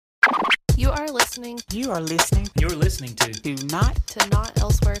You are listening You are listening You're listening to Not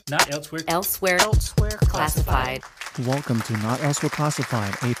Elsewhere. Not Elsewhere. Elsewhere Classified. Welcome to Not Elsewhere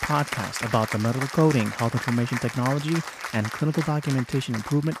Classified, a podcast about the medical coding, health information technology, and clinical documentation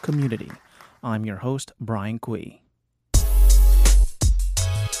improvement community. I'm your host, Brian Kui.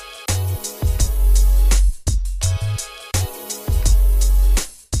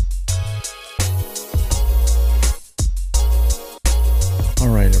 All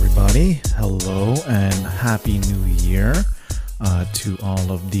right, everybody. Hello and Happy New Year to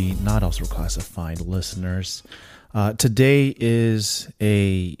all of the Not Elsewhere Classified listeners. Today is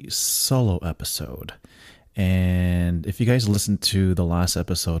a solo episode. And if you guys listened to the last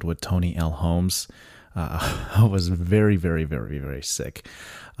episode with Tony L. Holmes, I was very, very, very, very sick.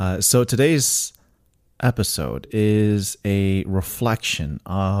 So today's episode is a reflection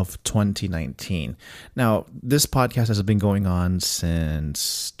of 2019. Now, this podcast has been going on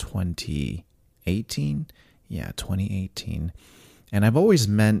since 2018. Yeah, 2018. And I've always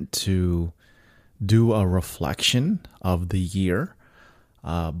meant to do a reflection of the year,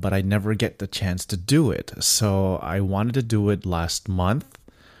 but I never get the chance to do it. So I wanted to do it last month,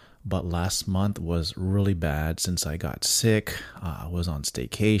 but last month was really bad since I got sick. I was on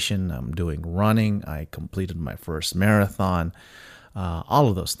staycation. I'm doing running. I completed my first marathon, all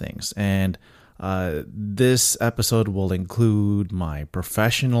of those things. And this episode will include my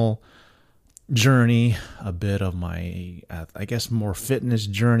professional journey, a bit of my, I guess, more fitness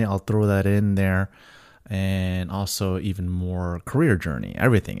journey. I'll throw that in there. And also even more career journey.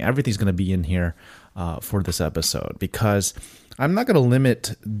 Everything's going to be in here for this episode, because I'm not going to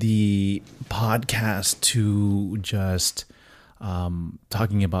limit the podcast to just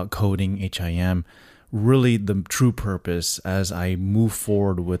talking about coding, HIM. Really, the true purpose as I move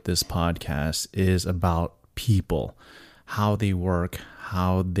forward with this podcast is about people, how they work,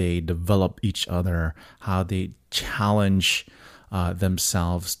 how they develop each other, how they challenge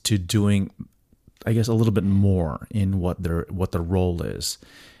themselves to doing, I guess, a little bit more in what their role is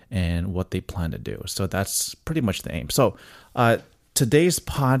and what they plan to do. So that's pretty much the aim. So today's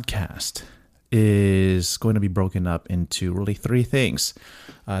podcast is going to be broken up into really three things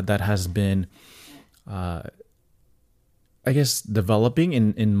that has been, I guess, developing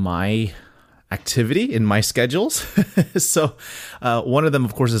in my activity, in my schedules. So one of them,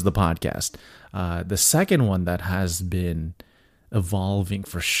 of course, is the podcast. The second one that has been evolving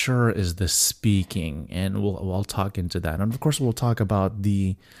for sure is the speaking, and we'll talk into that. And of course, we'll talk about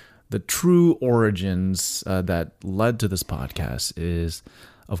the true origins that led to this podcast is,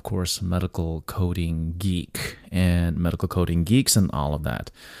 of course, Medical Coding Geek and Medical Coding Geeks and all of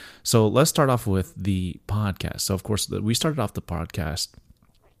that. So let's start off with the podcast. So of course, we started off the podcast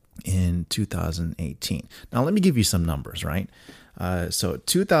in 2018. Now let me give you some numbers, right? So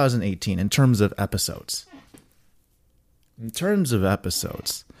 2018 in terms of episodes.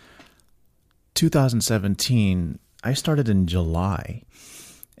 2017, I started in July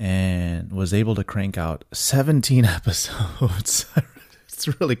and was able to crank out 17 episodes.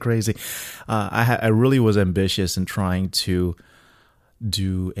 It's really crazy. I really was ambitious in trying to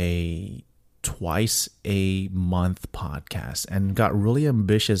do a twice a month podcast and got really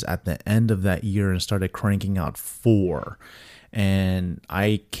ambitious at the end of that year and started cranking out 4. And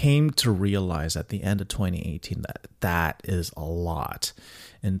I came to realize at the end of 2018 that is a lot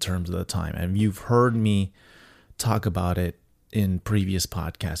in terms of the time. And you've heard me talk about it in previous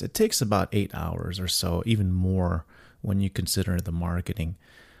podcasts. It takes about 8 hours or so, even more when you consider the marketing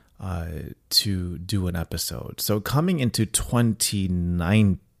to do an episode. So coming into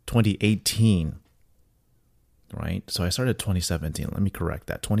 2018, right? So I started 2017. Let me correct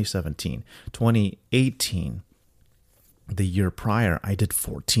that. 2017. 2018. The year prior, I did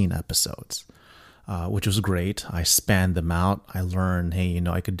 14 episodes, which was great. I spanned them out. I learned, hey,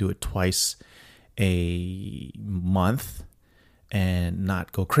 I could do it twice a month and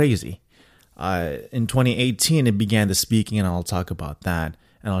not go crazy. In 2018, it began the speaking, and I'll talk about that,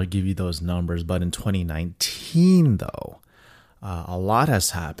 and I'll give you those numbers. But in 2019, though, a lot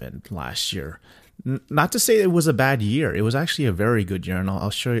has happened last year. Not to say it was a bad year. It was actually a very good year, and I'll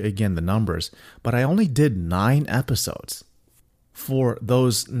show you again the numbers. But I only did 9 episodes. For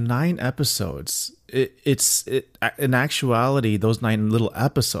those 9 episodes, in actuality, those 9 little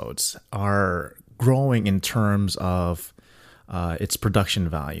episodes are growing in terms of its production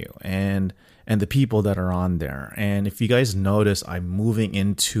value and the people that are on there. And if you guys notice, I'm moving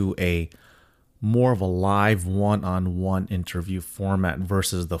into a more of a live one-on-one interview format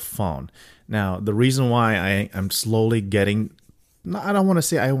versus the phone. Now, the reason why I'm slowly getting, I don't want to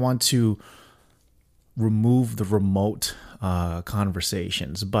say I want to remove the remote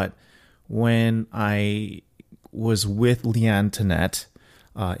conversations, but when I was with Leanne Tanette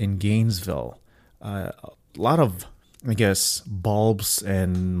in Gainesville. A lot of, I guess, bulbs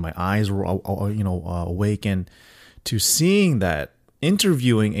and my eyes were, awakened to seeing that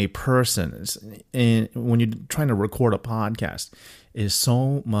interviewing a person when you're trying to record a podcast is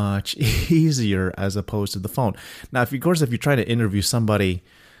so much easier as opposed to the phone. Now, if you try to interview somebody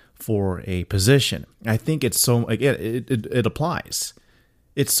for a position, I think it's so, again, it applies.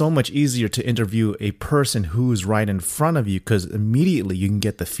 It's so much easier to interview a person who's right in front of you because immediately you can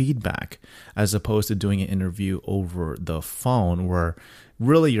get the feedback as opposed to doing an interview over the phone where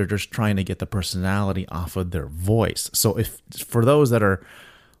really you're just trying to get the personality off of their voice. So for those that are,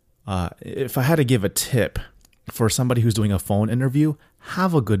 if I had to give a tip for somebody who's doing a phone interview,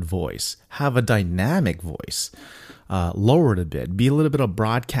 have a good voice, have a dynamic voice, lower it a bit, be a little bit of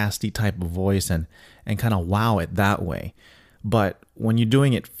broadcasty type of voice and kind of wow it that way. But when you're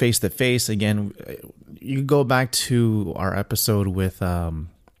doing it face to face, again, you go back to our episode with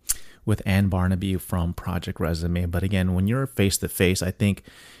Ann Barnaby from Project Resume. But again, when you're face to face, I think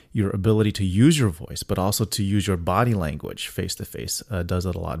your ability to use your voice, but also to use your body language face to face does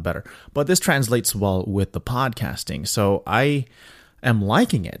it a lot better. But this translates well with the podcasting. So I am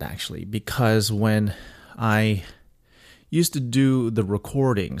liking it actually, because when I used to do the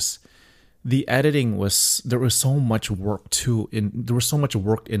recordings, the editing there was so much work there was so much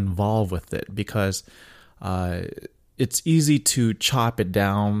work involved with it because it's easy to chop it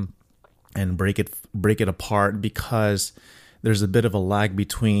down and break it apart because there's a bit of a lag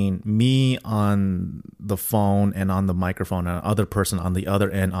between me on the phone and on the microphone and other person on the other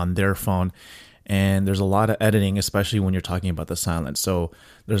end on their phone. And there's a lot of editing, especially when you're talking about the silence. So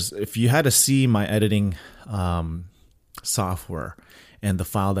if you had to see my editing software and the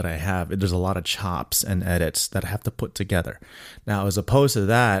file that I have, there's a lot of chops and edits that I have to put together. Now, as opposed to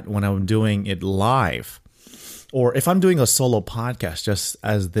that, when I'm doing it live, or if I'm doing a solo podcast, just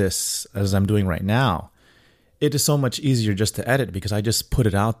as I'm doing right now, it is so much easier just to edit because I just put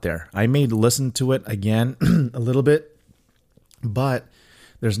it out there. I may listen to it again a little bit, but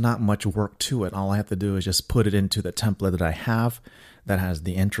there's not much work to it. All I have to do is just put it into the template that I have that has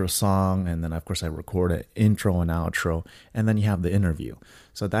the intro song, and then of course I record an intro and outro, and then you have the interview.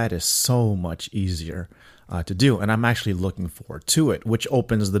 So that is so much easier to do, and I'm actually looking forward to it, which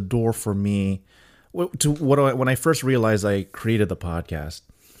opens the door for me to when I first realized I created the podcast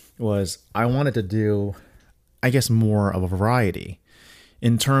was I wanted to do, I guess, more of a variety.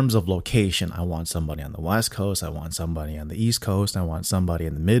 In terms of location, I want somebody on the West Coast, I want somebody on the East Coast, I want somebody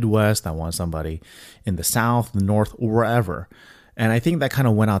in the Midwest, I want somebody in the South, the North, wherever. And I think that kind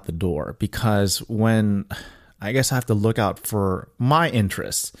of went out the door because when I guess I have to look out for my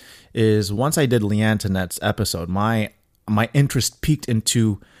interests is once I did Leanne Tanette's episode, my interest peaked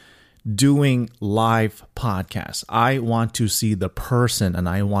into doing live podcasts. I want to see the person and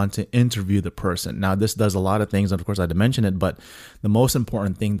I want to interview the person. Now, this does a lot of things, and of course I had to mention it, but the most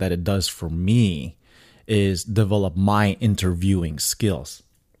important thing that it does for me is develop my interviewing skills.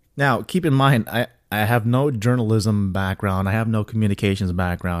 Now, keep in mind, I have no journalism background. I have no communications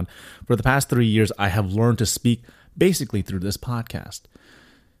background. For the past 3 years, I have learned to speak basically through this podcast.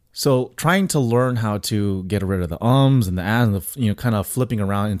 So trying to learn how to get rid of the ums and the ahs and the, kind of flipping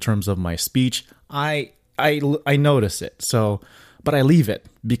around in terms of my speech, I notice it. So, but I leave it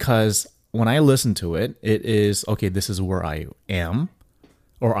because when I listen to it, it is, okay, this is where I am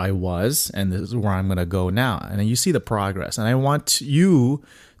or I was, and this is where I'm going to go now. And you see the progress. And I want you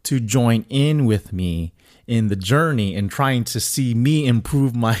to join in with me in the journey and trying to see me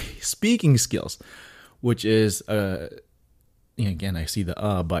improve my speaking skills, which is, again, I see the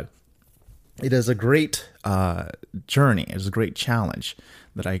but it is a great journey. It's a great challenge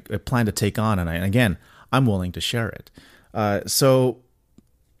that I plan to take on. And again, I'm willing to share it. So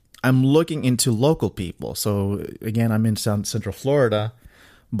I'm looking into local people. So again, I'm in Central Florida,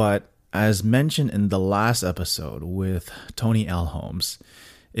 but as mentioned in the last episode with Tony L. Holmes,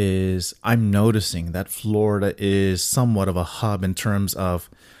 I'm noticing that Florida is somewhat of a hub in terms of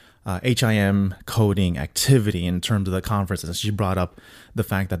HIM coding activity in terms of the conferences. She brought up the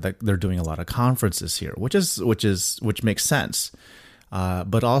fact that they're doing a lot of conferences here, which makes sense.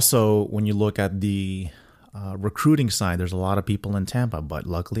 But also when you look at the recruiting side, there's a lot of people in Tampa. But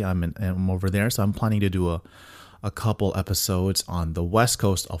luckily, I'm over there, so I'm planning to do a couple episodes on the west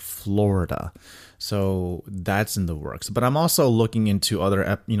coast of Florida. So that's in the works. But I'm also looking into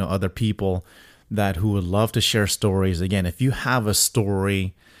other people who would love to share stories. Again, if you have a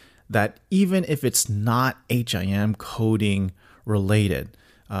story that even if it's not HIM coding related,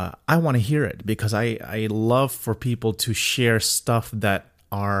 I want to hear it because I love for people to share stuff that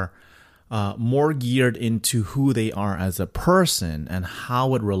are more geared into who they are as a person and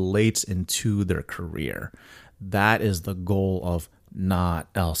how it relates into their career. That is the goal of Not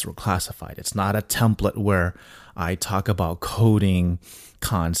Elsewhere Classified. It's not a template where I talk about coding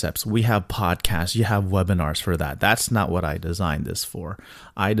concepts. We have podcasts, you have webinars for that. That's not what I designed this for.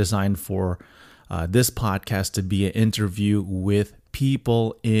 I designed for this podcast to be an interview with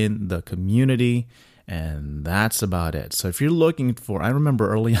people in the community, and that's about it. So if you're looking for, I remember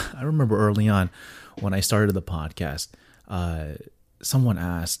early on when I started the podcast, someone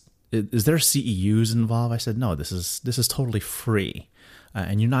asked, "Is there CEUs involved?" I said, "No, this is totally free,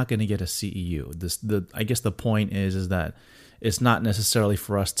 and you're not going to get a CEU." I guess the point is that it's not necessarily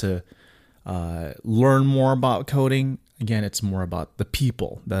for us to learn more about coding. Again, it's more about the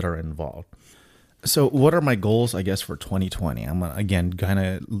people that are involved. So what are my goals, I guess, for 2020? I'm, again, kind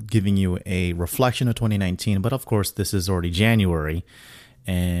of giving you a reflection of 2019, but of course, this is already January,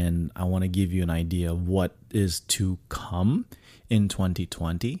 and I want to give you an idea of what is to come in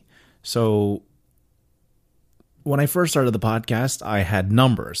 2020. So when I first started the podcast, I had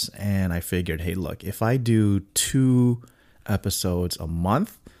numbers, and I figured, hey, look, if I do 2 episodes a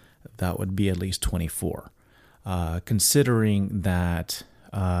month, that would be at least 24. Considering that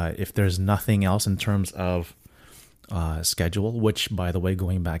if there's nothing else in terms of schedule, which, by the way,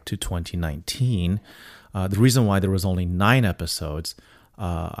 going back to 2019, the reason why there was only 9 episodes,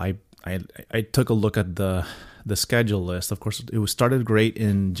 I took a look at the schedule list. Of course, it was started great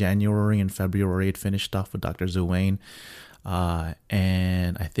in January and February. It finished off with Dr. Zuane.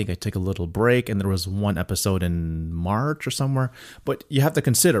 And I think I took a little break, and there was 1 episode in March or somewhere. But you have to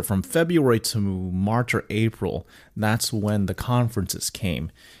consider from February to March or April, that's when the conferences came.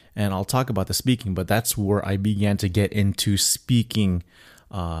 And I'll talk about the speaking, but that's where I began to get into speaking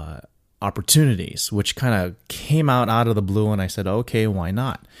opportunities, which kind of came out of the blue. And I said, okay, why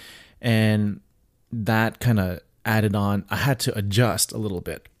not? And that kind of added on. I had to adjust a little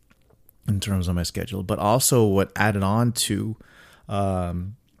bit in terms of my schedule, but also what added on to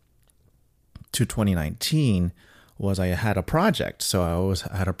 2019 was I had a project. So I always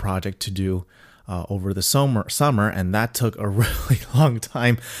had a project to do over the summer, and that took a really long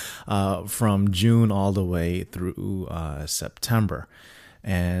time from June all the way through September.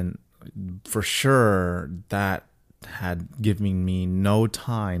 And for sure, that had given me no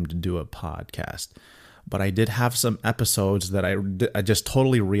time to do a podcast. But I did have some episodes that I just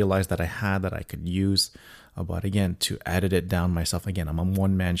totally realized that I could use. But again, to edit it down myself, again, I'm a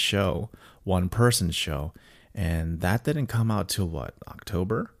one-man show, one-person show. And that didn't come out till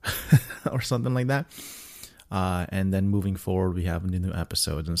October or something like that. And then moving forward, we have new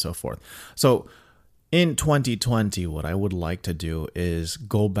episodes and so forth. So in 2020, what I would like to do is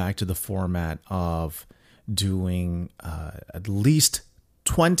go back to the format of doing at least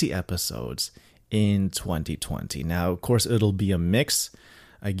 20 episodes in 2020. Now, of course, it'll be a mix,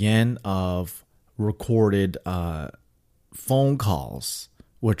 again, of recorded phone calls,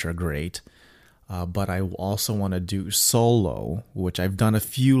 which are great. But I also want to do solo, which I've done a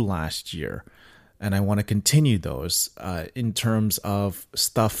few last year. And I want to continue those in terms of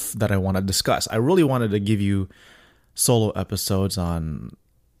stuff that I want to discuss. I really wanted to give you solo episodes on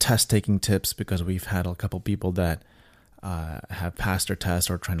test-taking tips, because we've had a couple people that have passed their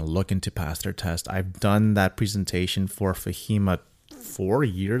test or trying to look into pass their test. I've done that presentation for Fahima 4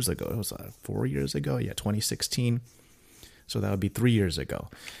 years ago. It was 4 years ago? Yeah, 2016. So that would be 3 years ago.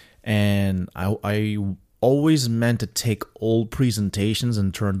 And I always meant to take old presentations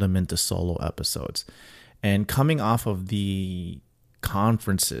and turn them into solo episodes. And coming off of the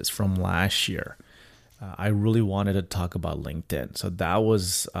conferences from last year, I really wanted to talk about LinkedIn. So that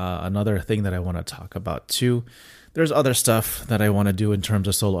was another thing that I want to talk about too. There's other stuff that I want to do in terms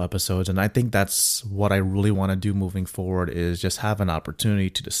of solo episodes. And I think that's what I really want to do moving forward, is just have an opportunity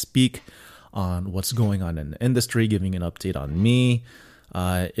to speak on what's going on in the industry, giving an update on me.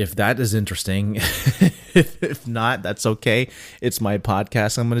 If that is interesting, if not, that's okay. It's my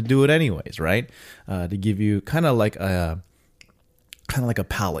podcast. I'm going to do it anyways, right? To give you kind of like a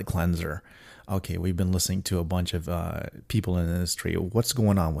palate cleanser. Okay, we've been listening to a bunch of people in the industry. What's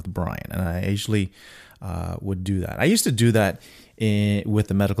going on with Brian? And I usually would do that. I used to do that with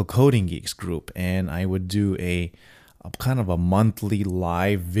the Medical Coding Geeks group, and I would do a kind of a monthly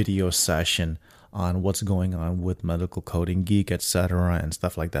live video session on what's going on with Medical Coding Geek, etc., and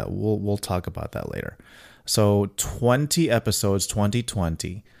stuff like that. We'll talk about that later. So 20 episodes,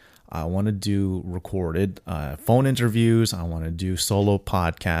 2020. I want to do recorded phone interviews. I want to do solo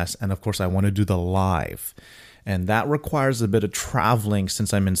podcasts. And of course, I want to do the live. And that requires a bit of traveling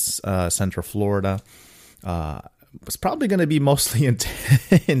since I'm in Central Florida. it's probably going to be mostly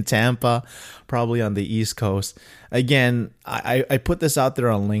in Tampa, probably on the East Coast. Again, I put this out there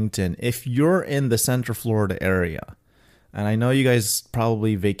on LinkedIn. If you're in the Central Florida area, and I know you guys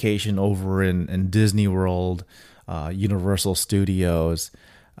probably vacation over in Disney World, Universal Studios,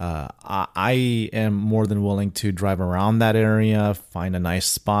 I am more than willing to drive around that area, find a nice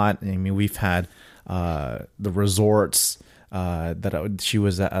spot. I mean, we've had the resorts she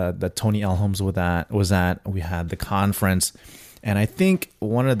was at, that Tony L. Holmes was at. We had the conference, and I think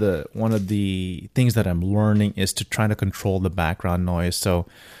one of the things that I'm learning is to try to control the background noise. So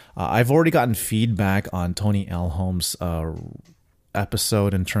I've already gotten feedback on Tony L. Holmes'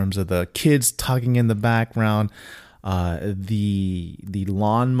 episode in terms of the kids talking in the background, the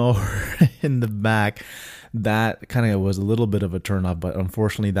lawnmower in the back. That kind of was a little bit of a turnoff, but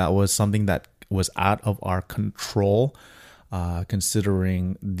unfortunately, that was something that was out of our control.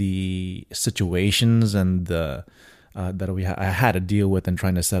 Considering the situations and the that I had to deal with in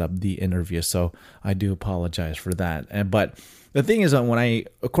trying to set up the interview, so I do apologize for that. But the thing is that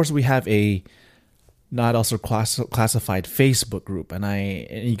of course, we have a Not Also Classified Facebook group, and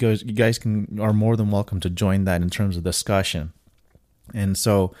you guys are more than welcome to join that in terms of discussion. And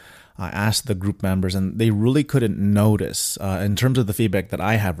so I asked the group members, and they really couldn't notice in terms of the feedback that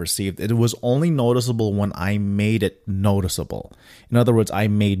I have received. It was only noticeable when I made it noticeable. In other words, I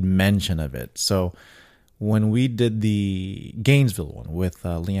made mention of it. So when we did the Gainesville one with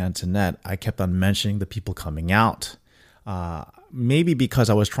Leigh Antoinette, I kept on mentioning the people coming out. Maybe because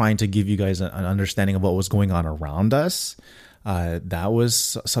I was trying to give you guys an understanding of what was going on around us. That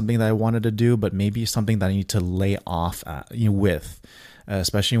was something that I wanted to do, but maybe something that I need to lay off with.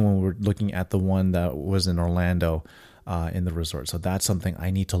 Especially when we're looking at the one that was in Orlando in the resort. So that's something I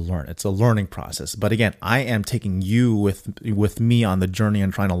need to learn. It's a learning process. But again, I am taking you with me on the journey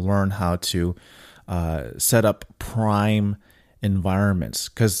and trying to learn how to set up prime environments.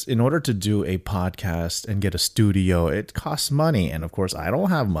 Because in order to do a podcast and get a studio, it costs money. And of course, I don't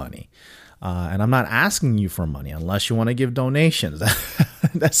have money. And I'm not asking you for money unless you want to give donations.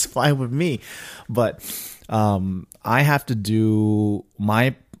 That's fine with me. But I have to do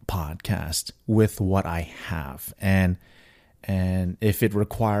my podcast with what I have, and if it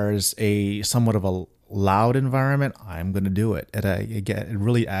requires a somewhat of a loud environment, I'm going to do it. It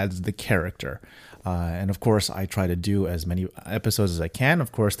really adds the character, and of course, I try to do as many episodes as I can.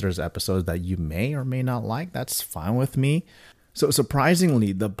 Of course, there's episodes that you may or may not like. That's fine with me. So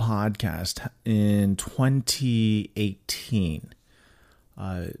surprisingly, the podcast in 2018.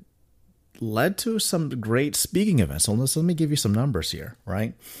 Led to some great speaking events. So let me give you some numbers here,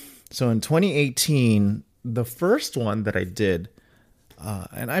 right? So in 2018, the first one that I did,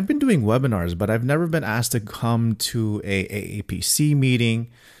 and I've been doing webinars, but I've never been asked to come to a AAPC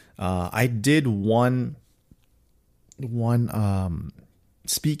meeting. I did one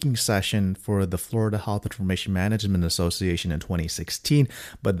speaking session for the Florida Health Information Management Association in 2016,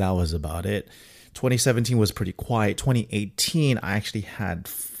 but that was about it. 2017 was pretty quiet. 2018, I actually had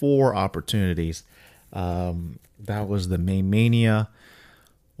 4 opportunities. That was the Maymania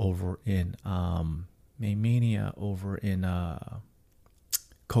over in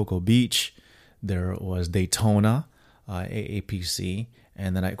Cocoa Beach. There was Daytona, AAPC.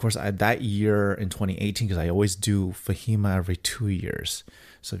 And then, of course, that year in 2018, because I always do FEHIMA every 2 years.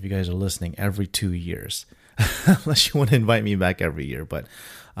 So if you guys are listening, every 2 years. Unless you want to invite me back every year. But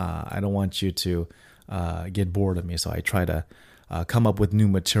I don't want you to get bored of me. So I try to come up with new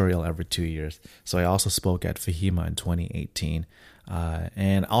material every 2 years. So I also spoke at FEHIMA in 2018.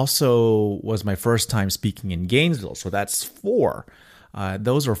 And also was my first time speaking in Gainesville. So that's 4.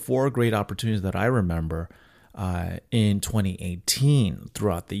 Those are 4 great opportunities that I remember in 2018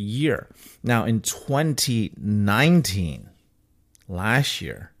 throughout the year. Now in 2019, last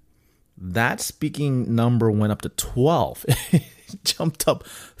year, that speaking number went up to 12. It jumped up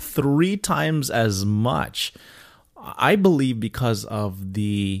 3 times as much. I believe because of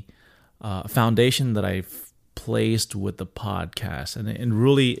the foundation that I've placed with the podcast. And it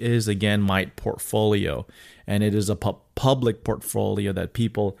really is, again, my portfolio. And it is a public portfolio that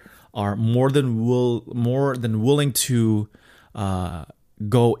people are more than willing to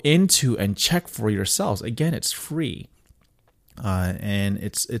go into and check for yourselves. Again, it's free. And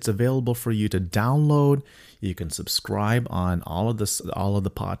it's available for you to download. You can subscribe on all of the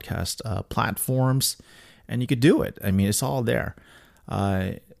podcast platforms, and you could do it. I mean, it's all there.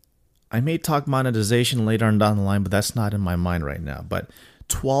 I may talk monetization later on down the line, but that's not in my mind right now. But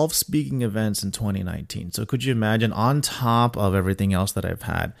 12 speaking events in 2019. So could you imagine, on top of everything else that I've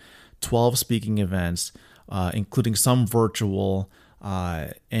had, 12 speaking events, including some virtual,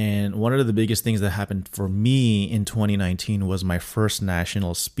 And one of the biggest things that happened for me in 2019 was my first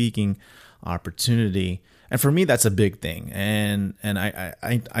national speaking opportunity. And for me, that's a big thing. And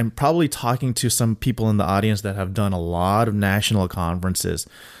I'm probably talking to some people in the audience that have done a lot of national conferences.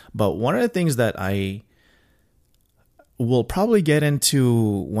 But one of the things that I will probably get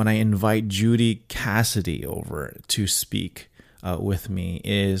into when I invite Judy Cassidy over to speak with me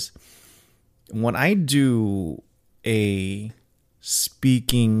is when I do a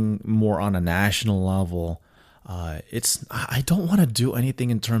speaking more on a national level, I don't want to do anything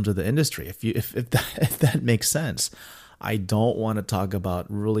in terms of the industry. If that makes sense, I don't want to talk about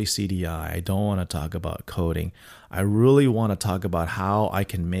really CDI. I don't want to talk about coding. I really want to talk about how I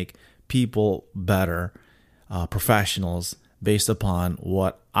can make people better, professionals, based upon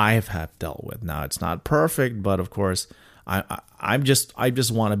what I've have dealt with. Now, it's not perfect, but of course, I just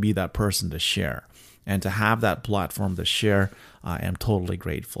want to be that person to share. And to have that platform to share, I am totally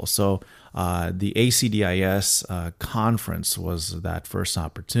grateful. So the ACDIS conference was that first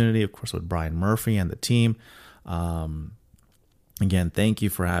opportunity, of course, with Brian Murphy and the team. Again, thank you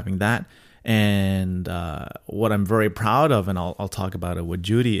for having that. And what I'm very proud of, and I'll talk about it with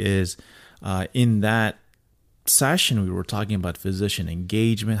Judy, is in that session, we were talking about physician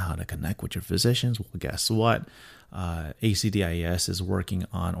engagement, how to connect with your physicians. Well, guess what? ACDIS is working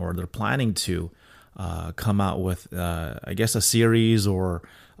on, or they're planning to, come out with, I guess, a series or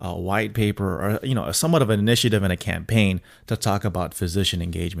a white paper, or somewhat of an initiative and a campaign to talk about physician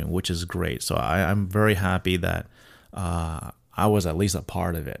engagement, which is great. So I'm very happy that I was at least a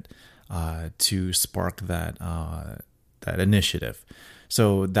part of it to spark that initiative.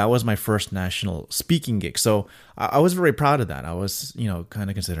 So that was my first national speaking gig. So I was very proud of that. I was, kind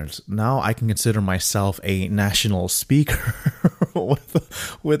of considered, now I can consider myself a national speaker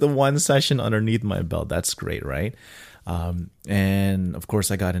with a one session underneath my belt. That's great, right? And of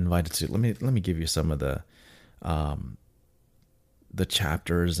course I got invited to, let me give you some of the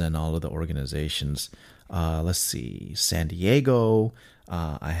chapters and all of the organizations. Let's see, San Diego.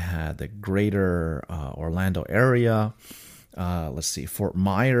 I had the greater Orlando area. Let's see, Fort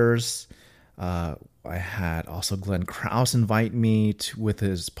Myers. I had also Glenn Krause invite me with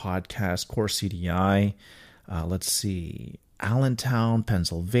his podcast, Core CDI. Let's see, Allentown,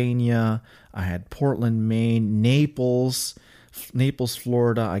 Pennsylvania. I had Portland, Maine, Naples,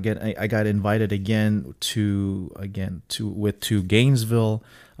 Florida. I got invited again to Gainesville,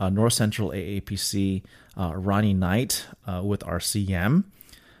 North Central AAPC. Ronnie Knight with RCM.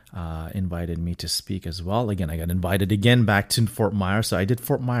 Invited me to speak as well. Again, I got invited again back to Fort Myers. So I did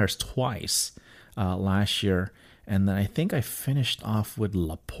Fort Myers twice last year. And then I think I finished off with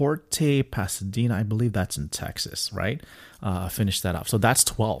La Porte, Pasadena. I believe that's in Texas, right? Finished that off. So that's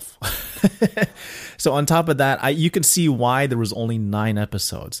 12. So on top of that, you can see why there was only 9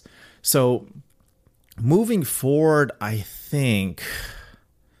 episodes. So moving forward, I think,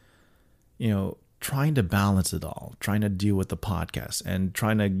 trying to balance it all, trying to deal with the podcast and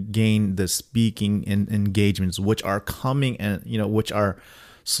trying to gain the speaking engagements, which are coming and, which are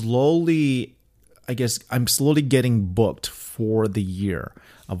slowly, I guess I'm slowly getting booked for the year.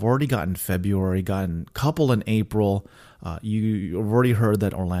 I've already gotten February, gotten a couple in April. You've already heard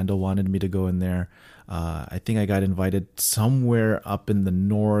that Orlando wanted me to go in there. I think I got invited somewhere up in the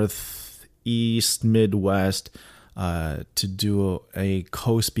Northeast, Midwest, to do a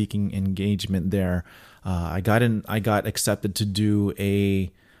co-speaking engagement there. I got accepted to do a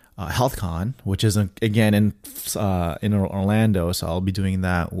HealthCon, which is again in Orlando. So I'll be doing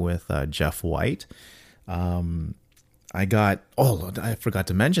that with Jeff White. I forgot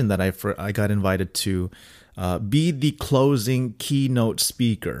to mention that I got invited to be the closing keynote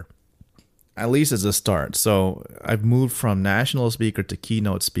speaker, at least as a start. So I've moved from national speaker to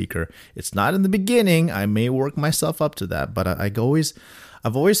keynote speaker. It's not in the beginning. I may work myself up to that, but I've always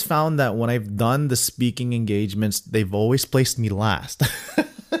found that when I've done the speaking engagements, they've always placed me last.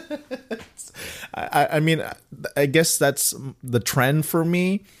 I mean, I guess that's the trend for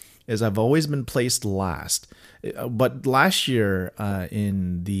me, is I've always been placed last. But last year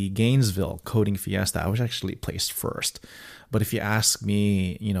in the Gainesville Coding Fiesta, I was actually placed first. But if you ask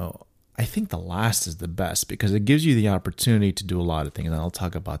me, I think the last is the best because it gives you the opportunity to do a lot of things. And I'll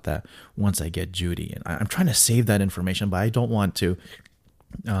talk about that once I get Judy. And I'm trying to save that information, but I don't want to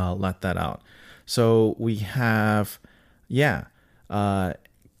let that out. So we have,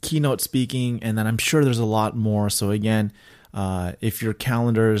 keynote speaking, and then I'm sure there's a lot more. So again, if your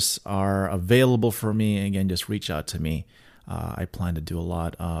calendars are available for me, again, just reach out to me. I plan to do a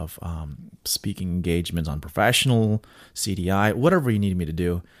lot of speaking engagements on professional, CDI, whatever you need me to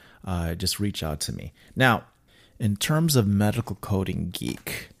do. Just reach out to me. Now, in terms of Medical Coding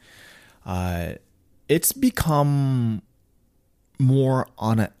Geek, it's become more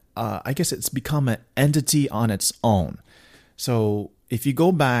on a, I guess it's become an entity on its own. So if you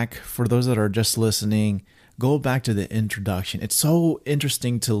go back, for those that are just listening, go back to the introduction. It's so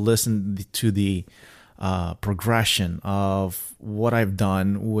interesting to listen to the progression of what I've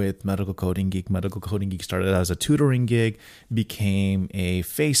done with Medical Coding Geek. Medical Coding Geek started as a tutoring gig, became a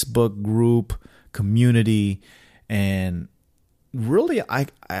Facebook group, community, and really,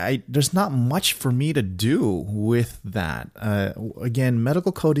 I there's not much for me to do with that. Again,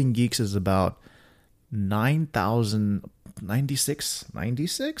 Medical Coding Geeks is about 96,000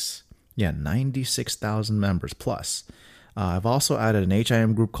 members plus. I've also added an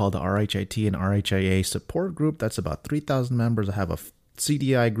HIM group called the RHIT and RHIA support group. That's about 3,000 members. I have a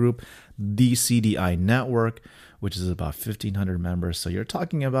CDI group, the CDI network, which is about 1,500 members. So you're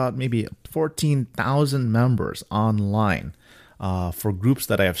talking about maybe 14,000 members online for groups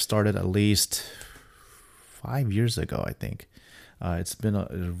that I have started at least 5 years ago, I think. It's been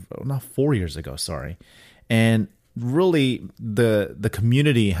not 4 years ago, sorry. And really, the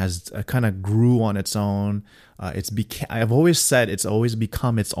community has kind of grew on its own. I've always said it's always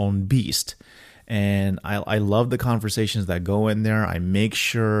become its own beast. And I love the conversations that go in there. I make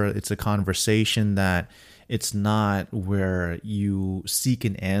sure it's a conversation that it's not where you seek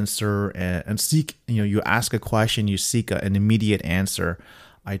an answer and seek, you ask a question, you seek an immediate answer.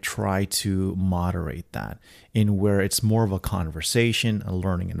 I try to moderate that in where it's more of a conversation, a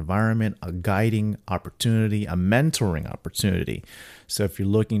learning environment, a guiding opportunity, a mentoring opportunity. So if you're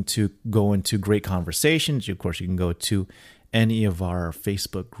looking to go into great conversations, of course, you can go to any of our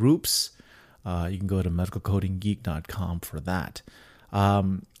Facebook groups. You can go to medicalcodinggeek.com for that.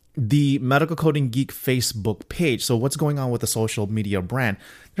 The Medical Coding Geek Facebook page. So what's going on with the social media brand?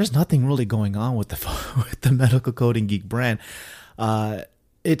 There's nothing really going on with the Medical Coding Geek brand.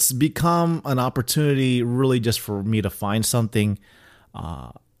 It's become an opportunity really just for me to find something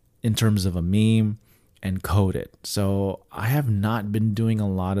in terms of a meme and code it. So I have not been doing a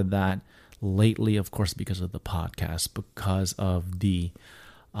lot of that lately, of course, because of the podcast, because of the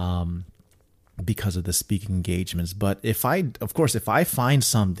speaking engagements. But if I find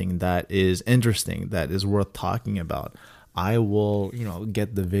something that is interesting, that is worth talking about, I will,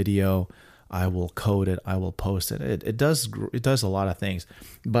 get the video, I will code it, I will post it. It does a lot of things.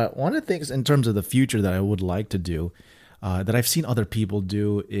 But one of the things in terms of the future that I would like to do, that I've seen other people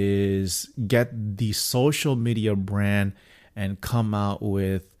do, is get the social media brand and come out,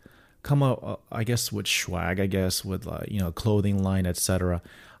 I guess, with swag, with clothing line, etc.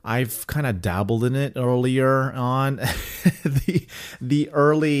 I've kind of dabbled in it earlier on. the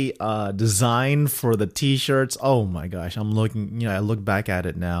early design for the t-shirts. Oh my gosh, I'm looking. I look back at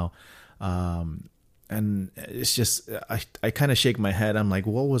it now, and it's just I kind of shake my head. I'm like,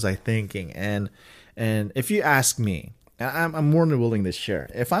 what was I thinking? And if you ask me, I'm more than willing to share.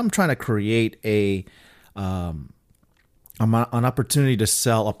 If I'm trying to create an opportunity to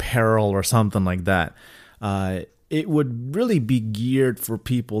sell apparel or something like that, it would really be geared for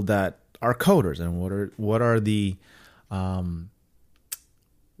people that are coders. And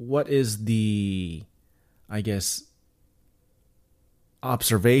what is the, I guess,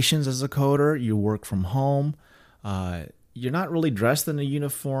 observations as a coder? You work from home. You're not really dressed in a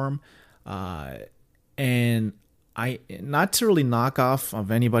uniform. And not to really knock off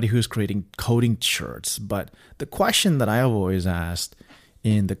of anybody who's creating coding shirts, but the question that I have always asked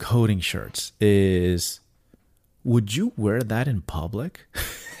in the coding shirts is, would you wear that in public?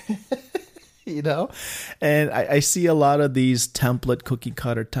 And I see a lot of these cookie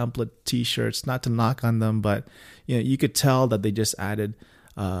cutter template t-shirts, not to knock on them, but you could tell that they just added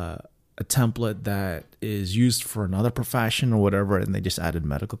a template that is used for another profession or whatever, and they just added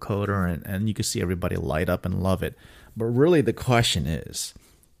medical coder, and you can see everybody light up and love it. But really the question is,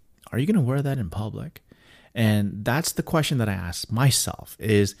 are you going to wear that in public? And that's the question that I ask myself,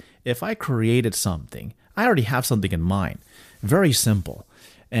 is if I created something, I already have something in mind, very simple.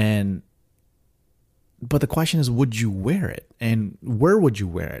 But the question is, would you wear it? And where would you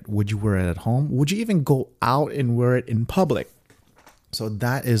wear it? Would you wear it at home? Would you even go out and wear it in public? So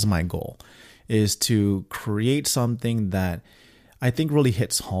that is my goal, is to create something that I think really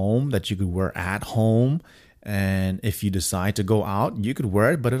hits home, that you could wear at home. And if you decide to go out, you could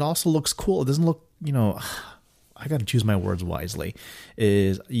wear it, but it also looks cool. It doesn't look, I got to choose my words wisely,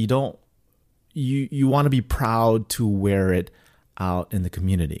 is you want to be proud to wear it out in the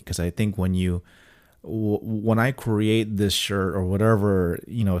community. Because I think when I create this shirt or whatever,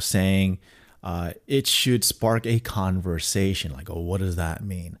 saying it should spark a conversation, like, oh, what does that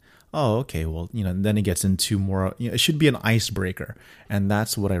mean? oh, okay, well, then it gets into more, it should be an icebreaker. And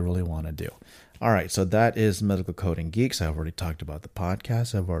that's what I really want to do. All right, so that is Medical Coding Geeks. I've already talked about the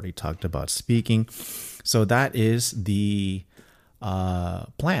podcast. I've already talked about speaking. So that is the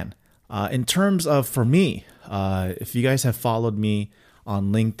plan. In terms of, for me, if you guys have followed me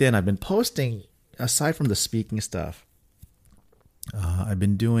on LinkedIn, I've been posting, aside from the speaking stuff, I've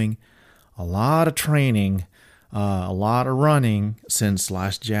been doing a lot of training, a lot of running since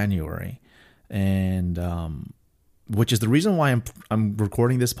last January. And which is the reason why I'm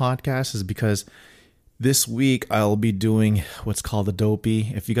recording this podcast, is because this week I'll be doing what's called the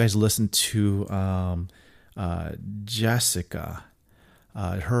Dopey. If you guys listen to Jessica,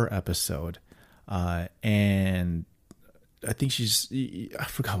 her episode, and I think I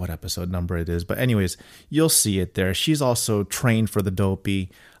forgot what episode number it is, but anyways, you'll see it there. She's also trained for the Dopey.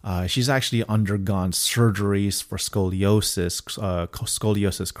 She's actually undergone surgeries for scoliosis,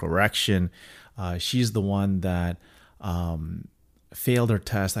 scoliosis correction. She's the one that failed her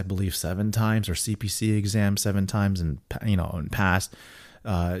test, I believe, 7 times, or CPC exam 7 times, and passed.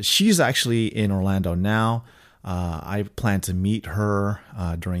 She's actually in Orlando now. I plan to meet her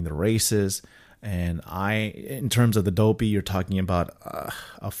during the races. And in terms of the Dopey, you're talking about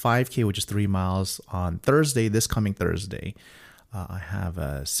a 5K, which is 3 miles on Thursday, this coming Thursday. I have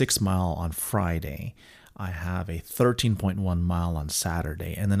a 6 mile on Friday. I have a 13.1 mile on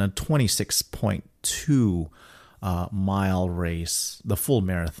Saturday, and then a 26.2 mile race, the full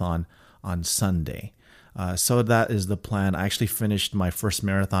marathon, on Sunday. So that is the plan. I actually finished my first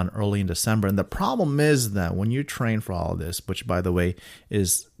marathon early in December. And the problem is that when you train for all this, which, by the way,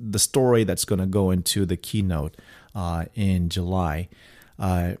 is the story that's going to go into the keynote in July,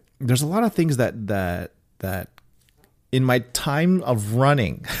 there's a lot of things that in my time of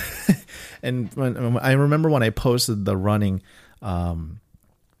running, and I remember when I posted the running,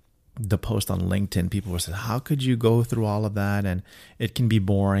 the post on LinkedIn, people were saying, how could you go through all of that? And it can be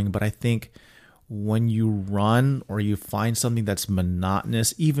boring. But I think when you run, or you find something that's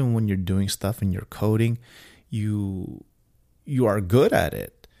monotonous, even when you're doing stuff and you're coding, you are good at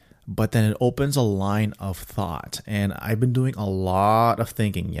it, but then it opens a line of thought. And I've been doing a lot of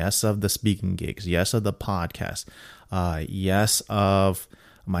thinking, yes, of the speaking gigs, yes, of the podcast, yes, of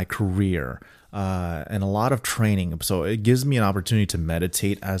my career, and a lot of training. So it gives me an opportunity to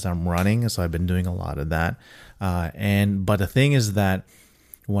meditate as I'm running. So I've been doing a lot of that. But the thing is that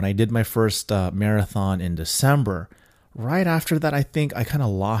when I did my first marathon in December, right after that, I think I kind of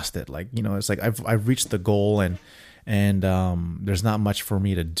lost it. Like, it's like I've reached the goal, and there's not much for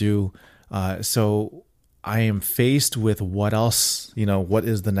me to do. So I am faced with what else, what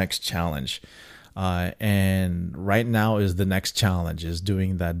is the next challenge? And right now is the next challenge is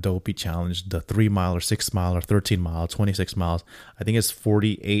doing that Dopey challenge, the 3 mile or 6 mile or 13 mile, 26 miles. I think it's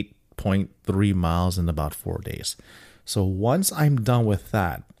 48.3 miles in about 4 days. So once I'm done with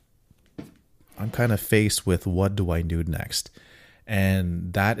that, I'm kind of faced with what do I do next?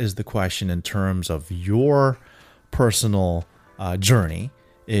 And that is the question in terms of your personal journey,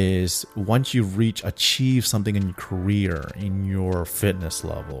 is once you achieve something in your career, in your fitness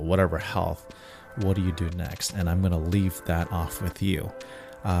level, whatever, health, what do you do next? And I'm going to leave that off with you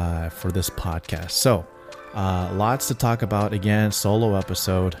for this podcast. So lots to talk about. Again, solo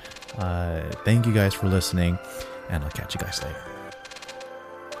episode. Thank you guys for listening, and I'll catch you guys later.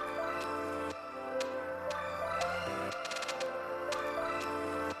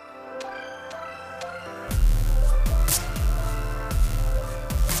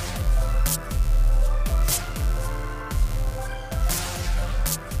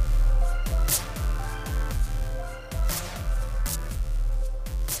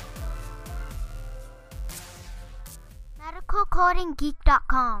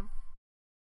 MedicalCodingGeek.com